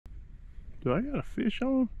Do I got a fish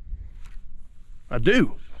on? I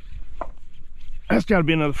do. That's got to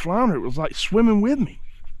be another flounder. It was like swimming with me.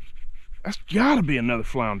 That's got to be another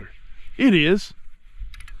flounder. It is.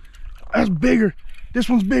 That's bigger. This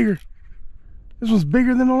one's bigger. This one's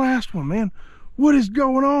bigger than the last one, man. What is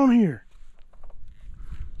going on here?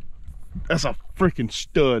 That's a freaking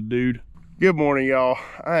stud, dude. Good morning, y'all.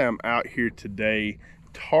 I am out here today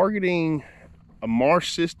targeting a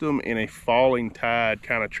marsh system in a falling tide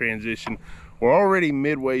kind of transition. We're already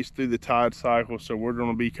midways through the tide cycle, so we're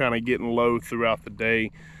going to be kind of getting low throughout the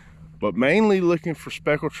day, but mainly looking for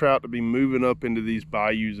speckled trout to be moving up into these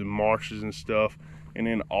bayous and marshes and stuff, and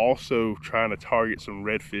then also trying to target some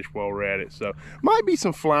redfish while we're at it. So might be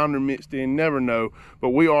some flounder mixed in, never know,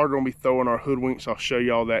 but we are going to be throwing our hoodwinks. I'll show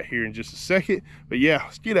y'all that here in just a second. But yeah,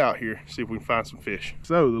 let's get out here, see if we can find some fish.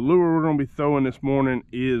 So the lure we're going to be throwing this morning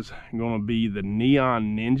is going to be the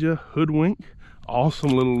Neon Ninja Hoodwink.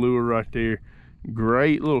 Awesome little lure right there.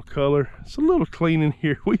 Great little color. It's a little clean in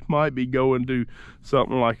here. We might be going to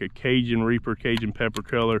something like a Cajun Reaper, Cajun pepper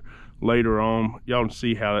color later on. Y'all can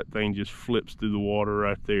see how that thing just flips through the water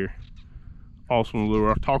right there. Awesome lure.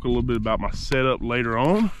 I'll talk a little bit about my setup later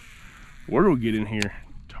on. Where do we get in here?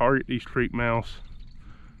 Target these creek mouths.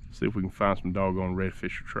 See if we can find some doggone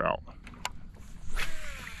redfish or trout.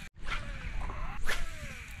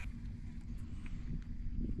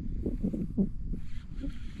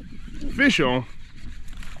 Fish on.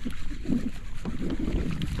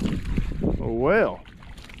 Oh, well,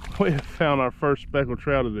 we have found our first speckled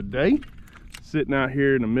trout of the day, sitting out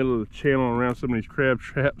here in the middle of the channel around some of these crab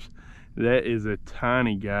traps. That is a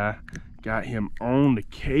tiny guy. Got him on the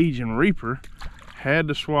Cajun Reaper. Had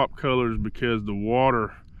to swap colors because the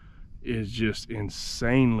water is just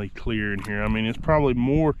insanely clear in here. I mean, it's probably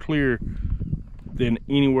more clear than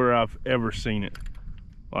anywhere I've ever seen it.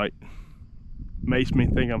 Like, makes me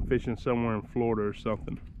think I'm fishing somewhere in Florida or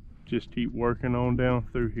something. Just keep working on down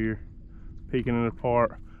through here, picking it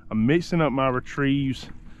apart. I'm mixing up my retrieves,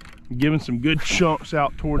 giving some good chunks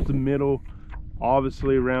out towards the middle,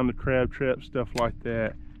 obviously around the crab trap, stuff like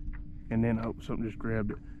that. And then hope something just grabbed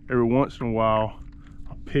it. Every once in a while,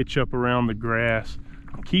 I'll pitch up around the grass.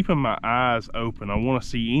 I'm keeping my eyes open. I want to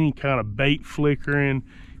see any kind of bait flickering,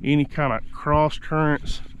 any kind of cross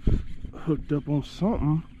currents. Hooked up on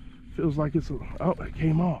something. Feels like it's a, oh, it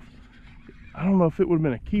came off. I don't know if it would have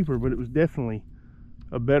been a keeper, but it was definitely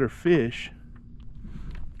a better fish.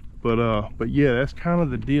 But yeah, that's kind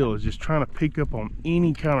of the deal, is just trying to pick up on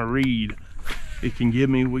any kind of reed it can give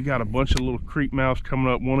me. We got a bunch of little creek mouths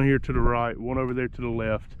coming up, one here to the right, one over there to the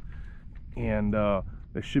left, and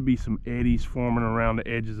there should be some eddies forming around the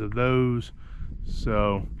edges of those.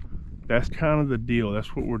 So that's kind of the deal.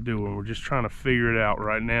 That's what we're doing. We're just trying to figure it out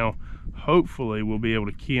right now. Hopefully we'll be able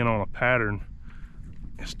to key in on a pattern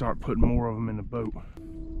and start putting more of them in the boat.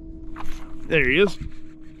 There he is.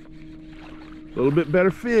 A little bit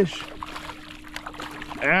better fish.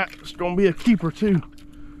 It's gonna be a keeper too.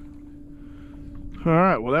 All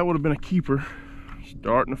right, well, that would have been a keeper.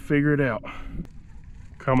 Starting to figure it out.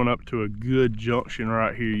 Coming up to a good junction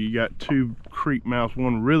right here. You got two creek mouths,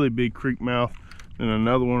 one really big creek mouth and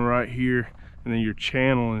another one right here, and then your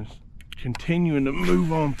channel is continuing to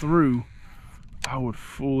move on through. I would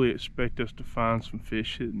fully expect us to find some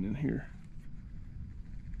fish hidden in here.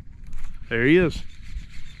 There he is.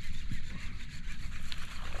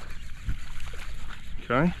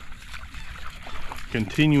 Okay,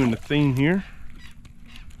 continuing the theme here.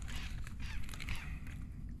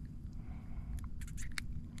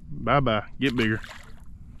 Bye-bye, get bigger.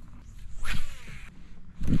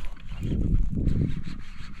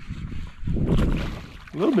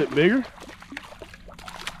 A little bit bigger.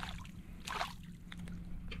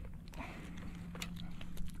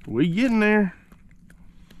 We getting there.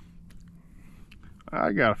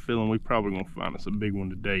 I got a feeling we probably gonna find us a big one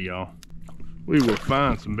today, y'all. We will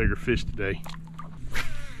find some bigger fish today.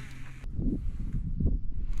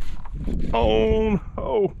 Oh,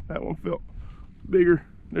 that one felt bigger.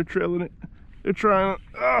 They're trailing it. They're trying.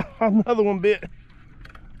 Another one bit.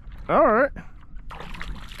 All right.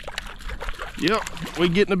 Yep, we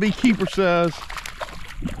getting to be keeper size.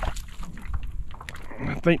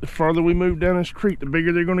 I think the farther we move down this creek, the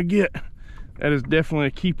bigger they're gonna get. That is definitely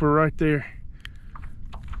a keeper right there.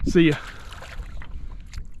 See ya.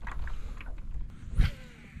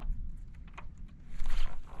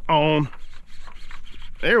 On.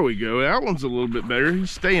 There we go. That one's a little bit better.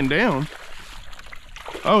 He's staying down.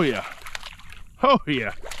 Oh yeah. Oh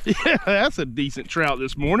yeah. Yeah, that's a decent trout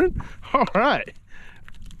this morning. All right.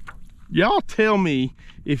 Y'all tell me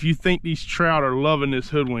if you think these trout are loving this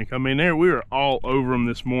hoodwink. I mean, we were all over them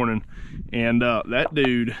this morning, and that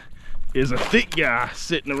dude is a thick guy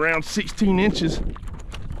sitting around 16 inches.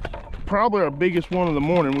 Probably our biggest one of the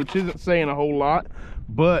morning, which isn't saying a whole lot,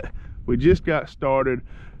 but we just got started.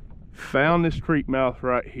 Found this creek mouth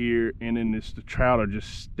right here, and then the trout are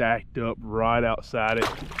just stacked up right outside it,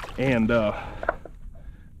 and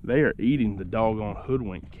they are eating the doggone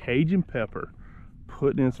hoodwink. Cajun pepper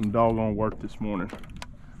putting in some doggone work this morning.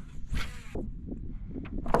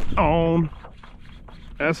 On.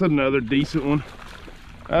 That's another decent one.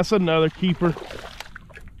 That's another keeper.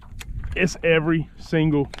 It's every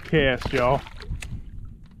single cast, y'all,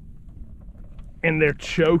 and they're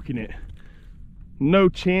choking it. No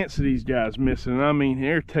chance of these guys missing. I mean,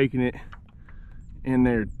 they're taking it and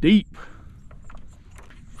they're deep.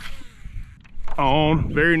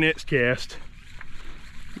 On. Very next cast.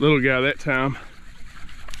 Little guy that time.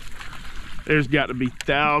 There's got to be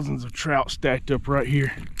thousands of trout stacked up right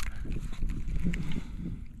here.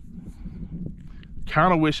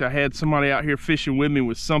 Kind of wish I had somebody out here fishing with me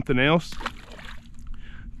with something else,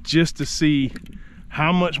 just to see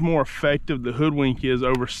how much more effective the hoodwink is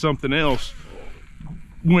over something else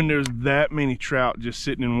when there's that many trout just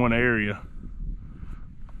sitting in one area.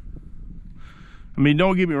 I mean,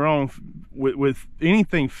 don't get me wrong, with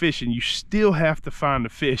anything fishing, you still have to find the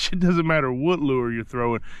fish. It doesn't matter what lure you're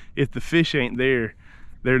throwing. If the fish ain't there,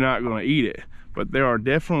 they're not going to eat it. But there are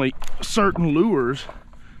definitely certain lures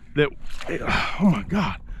that, oh my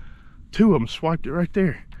God, two of them swiped it right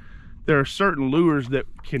there. There are certain lures that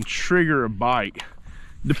can trigger a bite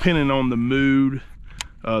depending on the mood,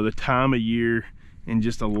 the time of year, and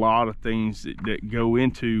just a lot of things that go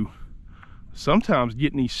into sometimes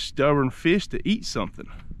getting these stubborn fish to eat something.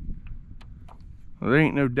 Well, there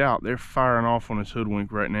ain't no doubt they're firing off on this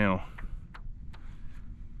hoodwink right now.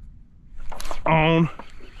 On.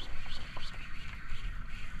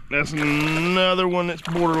 That's another one that's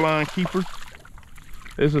borderline keeper.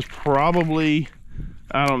 This is probably,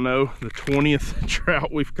 I don't know, the 20th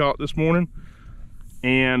trout we've caught this morning.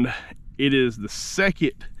 And it is the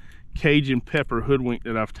second Cajun pepper hoodwink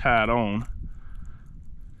that I've tied on.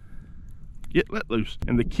 Get let loose.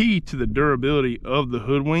 And the key to the durability of the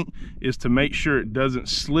hoodwink is to make sure it doesn't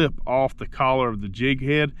slip off the collar of the jig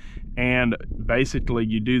head. And basically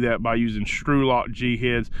you do that by using screw lock G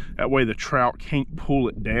heads. That way the trout can't pull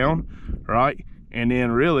it down, right? And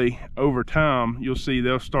then really over time, you'll see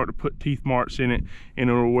they'll start to put teeth marks in it and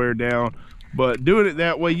it'll wear down. But doing it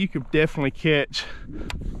that way, you could definitely catch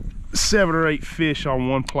 7 or 8 fish on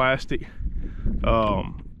one plastic.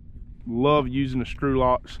 Love using the screw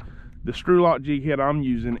locks. The screw lock jig head I'm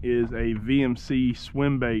using is a VMC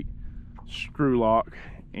swim bait screw lock,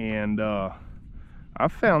 and I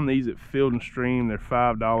found these at Field and Stream. They're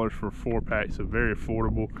 $5 for a 4-pack, so very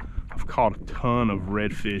affordable. I've caught a ton of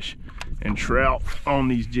redfish and trout on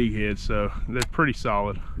these jig heads, so they're pretty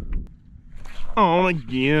solid. On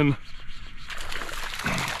again.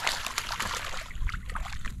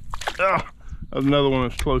 That was another one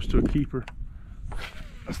that's close to a keeper.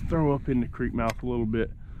 Let's throw up in the creek mouth a little bit.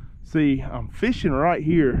 See, I'm fishing right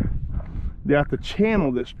here. Got the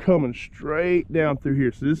channel that's coming straight down through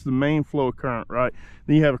here. So this is the main flow of current, right?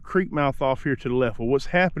 Then you have a creek mouth off here to the left. Well, what's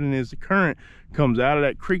happening is the current comes out of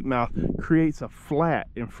that creek mouth, creates a flat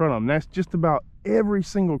in front of them. That's just about every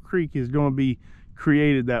single creek is going to be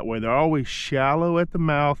created that way. They're always shallow at the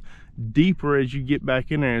mouth, deeper as you get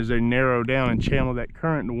back in there as they narrow down and channel that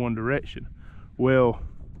current in one direction. Well,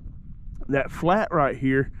 that flat right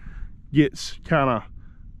here gets kind of,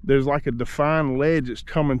 there's like a defined ledge that's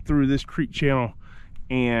coming through this creek channel,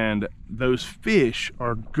 and those fish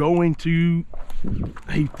are going to,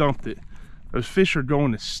 he thumped it, those fish are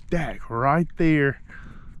going to stack right there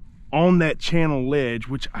on that channel ledge,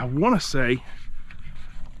 which I want to say,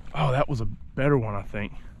 oh, that was a better one. I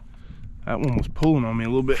think that one was pulling on me a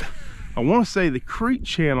little bit. I want to say the creek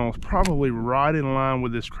channel is probably right in line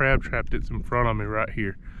with this crab trap that's in front of me right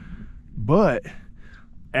here. But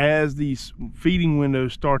as these feeding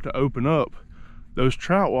windows start to open up, those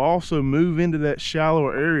trout will also move into that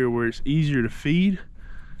shallower area where it's easier to feed,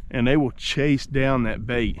 and they will chase down that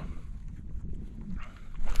bait.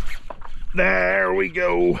 There we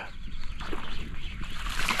go.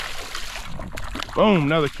 Boom,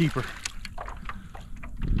 another keeper.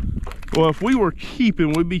 Well, if we were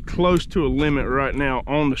keeping, we'd be close to a limit right now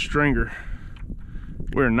on the stringer.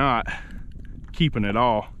 We're not keeping at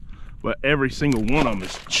all, but every single one of them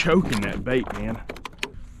is choking that bait, man.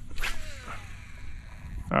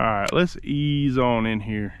 All right, let's ease on in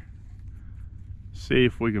here. See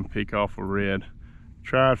if we can pick off a red.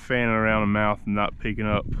 Tried fanning around the mouth and not picking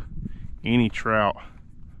up any trout.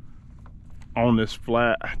 on this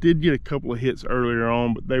flat. I did get a couple of hits earlier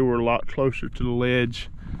on, but they were a lot closer to the ledge,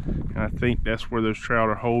 and I think that's where those trout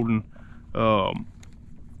are holding.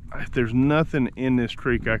 If there's nothing in this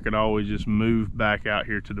creek, I could always just move back out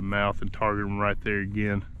here to the mouth and target them right there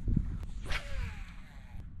again.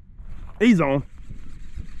 He's on.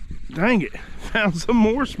 Dang it, found some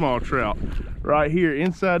more small trout right here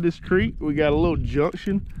inside this creek. We got a little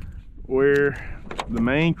junction where the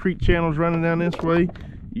main creek channel's running down this way.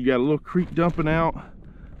 You got a little creek dumping out.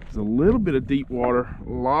 There's a little bit of deep water, a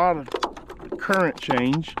lot of current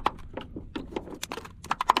change.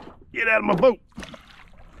 Get out of my boat.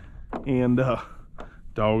 And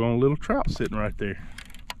doggone little trout sitting right there.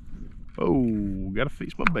 Oh, gotta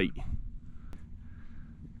fix my bait.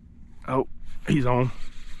 Oh, he's on.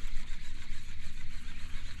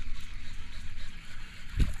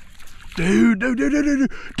 Dude,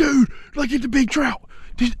 look at the big trout.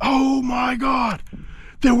 Oh my God.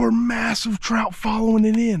 There were massive trout following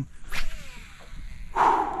it in.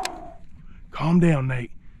 Whew. Calm down,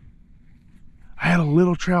 Nate. I had a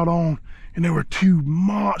little trout on, and there were two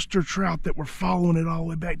monster trout that were following it all the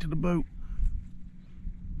way back to the boat.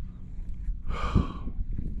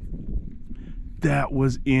 That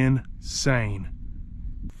was insane.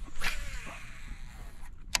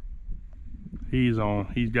 He's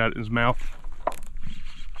on. He's got it in his mouth.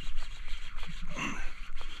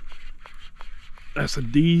 That's a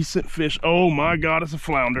decent fish. Oh my God, it's a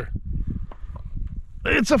flounder.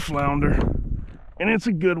 It's a flounder, and it's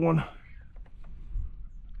a good one.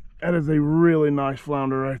 That is a really nice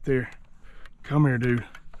flounder right there. Come here, dude.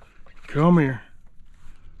 Come here.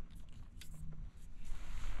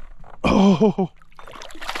 Oh.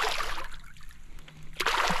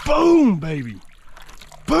 Boom, baby.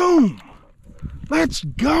 Boom. Let's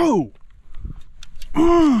go.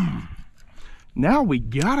 Now we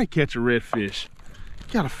gotta catch a redfish.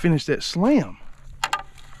 Gotta finish that slam.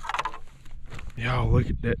 Y'all, look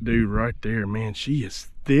at that dude right there, man. She is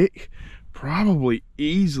thick. Probably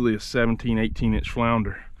easily a 17, 18-inch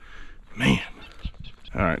flounder. Man.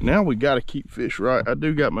 All right, now we gotta keep fish right. I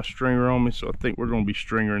do got my stringer on me, so I think we're gonna be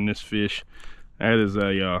stringering this fish. That is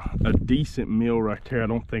a decent meal right there. I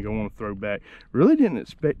don't think I want to throw back. Really didn't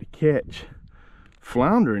expect to catch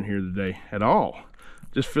flounder in here today at all.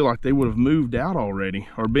 Just feel like they would have moved out already,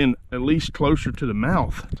 or been at least closer to the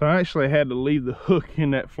mouth. So I actually had to leave the hook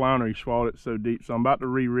in that flounder. He swallowed it so deep. So I'm about to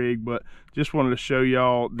re-rig, but just wanted to show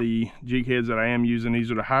y'all the jig heads that I am using.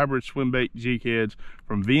 These are the hybrid swim bait jig heads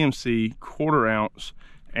from VMC, 1/4 ounce,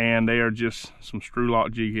 and they are just some screw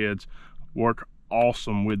lock jig heads. Work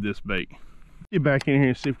awesome with this bait. Get back in here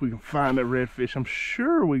and see if we can find that redfish. I'm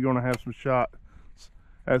sure we're gonna have some shots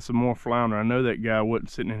at some more flounder. I know that guy wasn't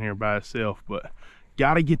sitting in here by himself, but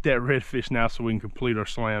gotta get that redfish now so we can complete our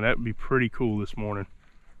slam. That would be pretty cool this morning.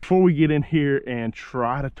 Before we get in here and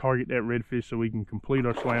try to target that redfish so we can complete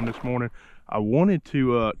our slam this morning, I wanted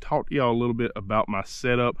to talk to y'all a little bit about my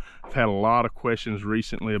setup. I've had a lot of questions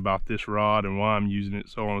recently about this rod and why I'm using it,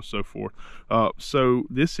 so on and so forth. So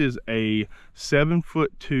this is a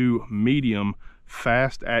 7'2" medium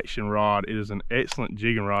fast action rod. It is an excellent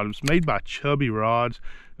jigging rod. It's made by Chubby rods,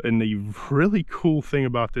 and the really cool thing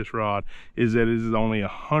about this rod is that it is only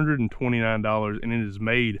 $129, and it is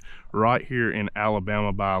made right here in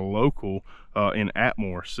Alabama by a local in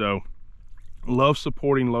Atmore. So love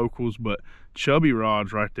supporting locals, but Chubby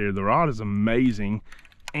rods right there. The rod is amazing,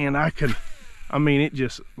 and I mean, it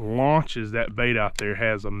just launches that bait out there.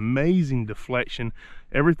 Has amazing deflection.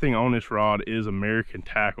 Everything on this rod is American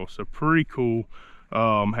tackle, so pretty cool.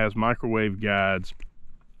 Has microwave guides.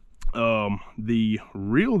 The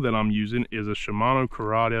reel that I'm using is a Shimano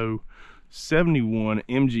Corrado 71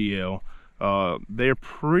 MGL. They're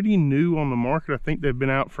pretty new on the market. I think they've been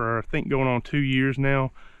out for, going on 2 years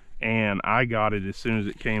now, and I got it as soon as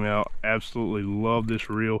it came out. Absolutely love this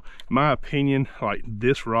reel. In my opinion, like,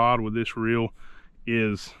 this rod with this reel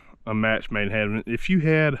is a match made in heaven. If you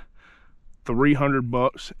had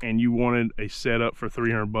 $300 and you wanted a setup for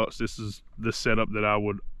 $300, this is the setup that I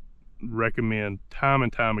would recommend time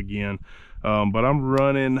and time again. But I'm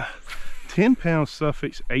running 10-pound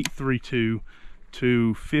Suffix 832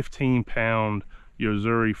 to 15-pound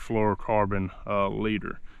Yozuri fluorocarbon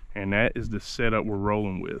leader, and that is the setup we're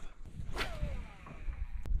rolling with.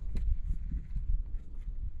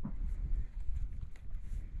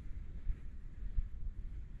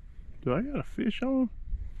 Do I got a fish on?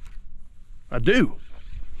 I do.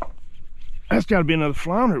 That's got to be another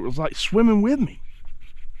flounder. It was like swimming with me.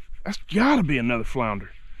 That's got to be another flounder.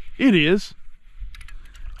 It is.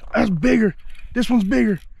 That's bigger. This one's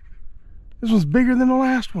bigger. This one's bigger than the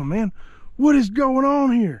last one, man. What is going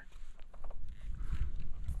on here?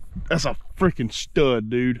 That's a freaking stud,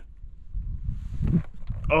 dude.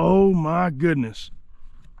 Oh my goodness.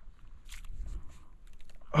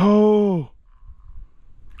 Oh.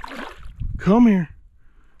 Come here.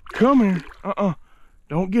 Come here.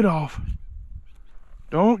 Don't get off.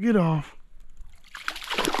 Don't get off.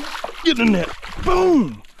 Get in the net.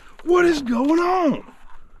 Boom. What is going on?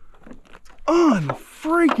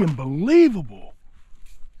 Unfreaking believable.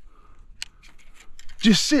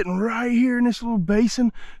 Just sitting right here in this little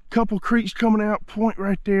basin, couple creeks coming out, point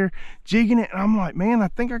right there, jigging it, and I'm like, man, I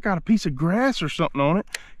think I got a piece of grass or something on it.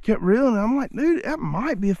 Kept reeling, and I'm like, dude, that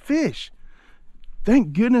might be a fish.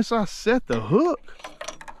 Thank goodness I set the hook.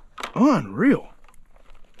 Unreal.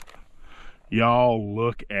 Y'all,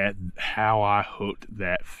 look at how I hooked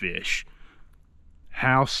that fish.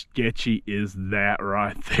 How sketchy is that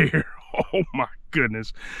right there? Oh my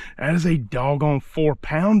goodness. That is a doggone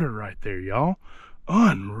 4-pounder right there, y'all.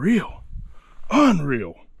 Unreal.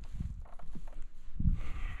 Unreal.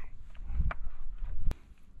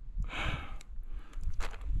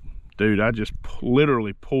 Dude, I just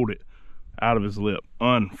literally pulled it out of his lip.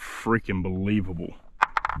 Unfreaking believable.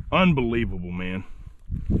 Unbelievable, man.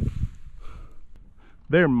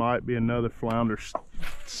 There might be another flounder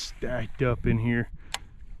stacked up in here.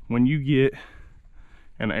 When you get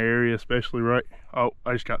an area, especially right, oh,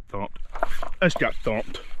 I just got thumped. I just got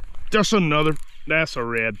thumped. Just another, that's a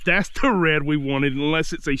red. That's the red we wanted,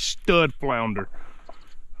 unless it's a stud flounder.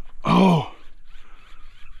 Oh,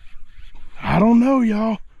 I don't know,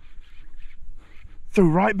 y'all. Threw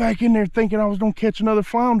right back in there thinking I was gonna catch another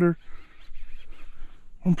flounder.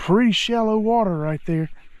 On pretty shallow water right there.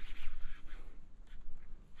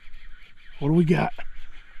 What do we got?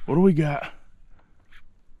 What do we got?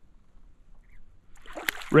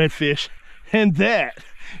 Redfish. And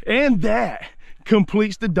that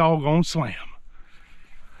completes the doggone slam.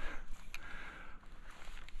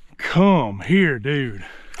 Come here, dude.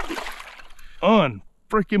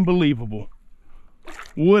 Unfreaking believable.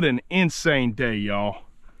 What an insane day, y'all.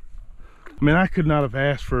 I mean, I could not have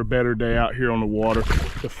asked for a better day out here on the water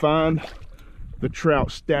to find the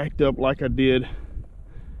trout stacked up like I did,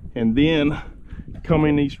 and then come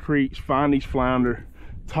in these creeks, find these flounder,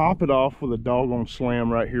 top it off with a doggone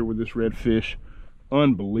slam right here with this redfish.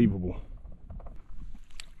 Unbelievable.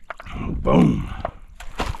 Boom.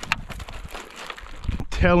 I'm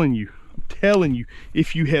telling you,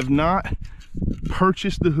 if you have not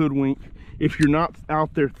purchased the Hoodwink, if you're not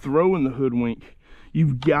out there throwing the Hoodwink,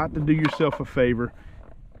 you've got to do yourself a favor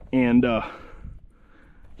and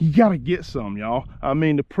you got to get some, y'all. I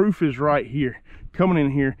mean, the proof is right here. Coming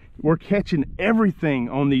in here, we're catching everything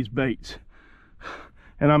on these baits.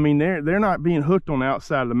 And I mean, they're not being hooked on the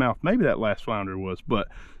outside of the mouth. Maybe that last flounder was, but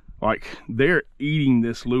like, they're eating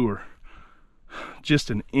this lure. Just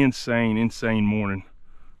an insane morning.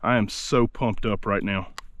 I am so pumped up right now.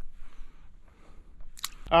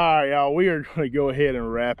 All right, y'all, we are going to go ahead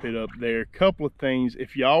and wrap it up there. Couple of things.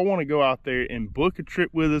 If y'all want to go out there and book a trip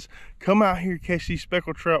with us, come out here, catch these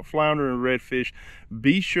speckled trout, flounder, and redfish,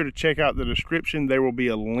 be sure to check out the description. There will be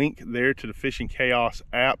a link there to the Fishing Chaos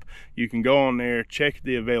app. You can go on there, check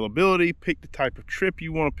the availability, pick the type of trip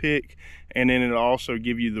you want to pick, and then it'll also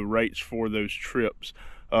give you the rates for those trips.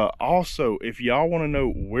 Also, if y'all want to know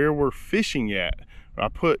where we're fishing at, I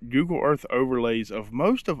put Google Earth overlays of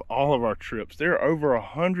most of all of our trips. There are over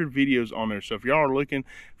 100 videos on there. So if y'all are looking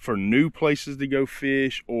for new places to go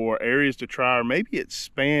fish or areas to try, or maybe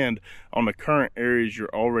expand on the current areas you're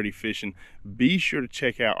already fishing, be sure to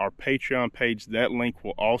check out our Patreon page. That link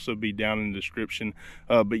will also be down in the description.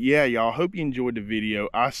 But yeah, y'all, hope you enjoyed the video.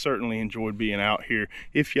 I certainly enjoyed being out here.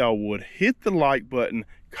 If y'all would, hit the like button,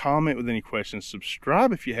 comment with any questions,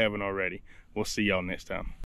 subscribe if you haven't already. We'll see y'all next time.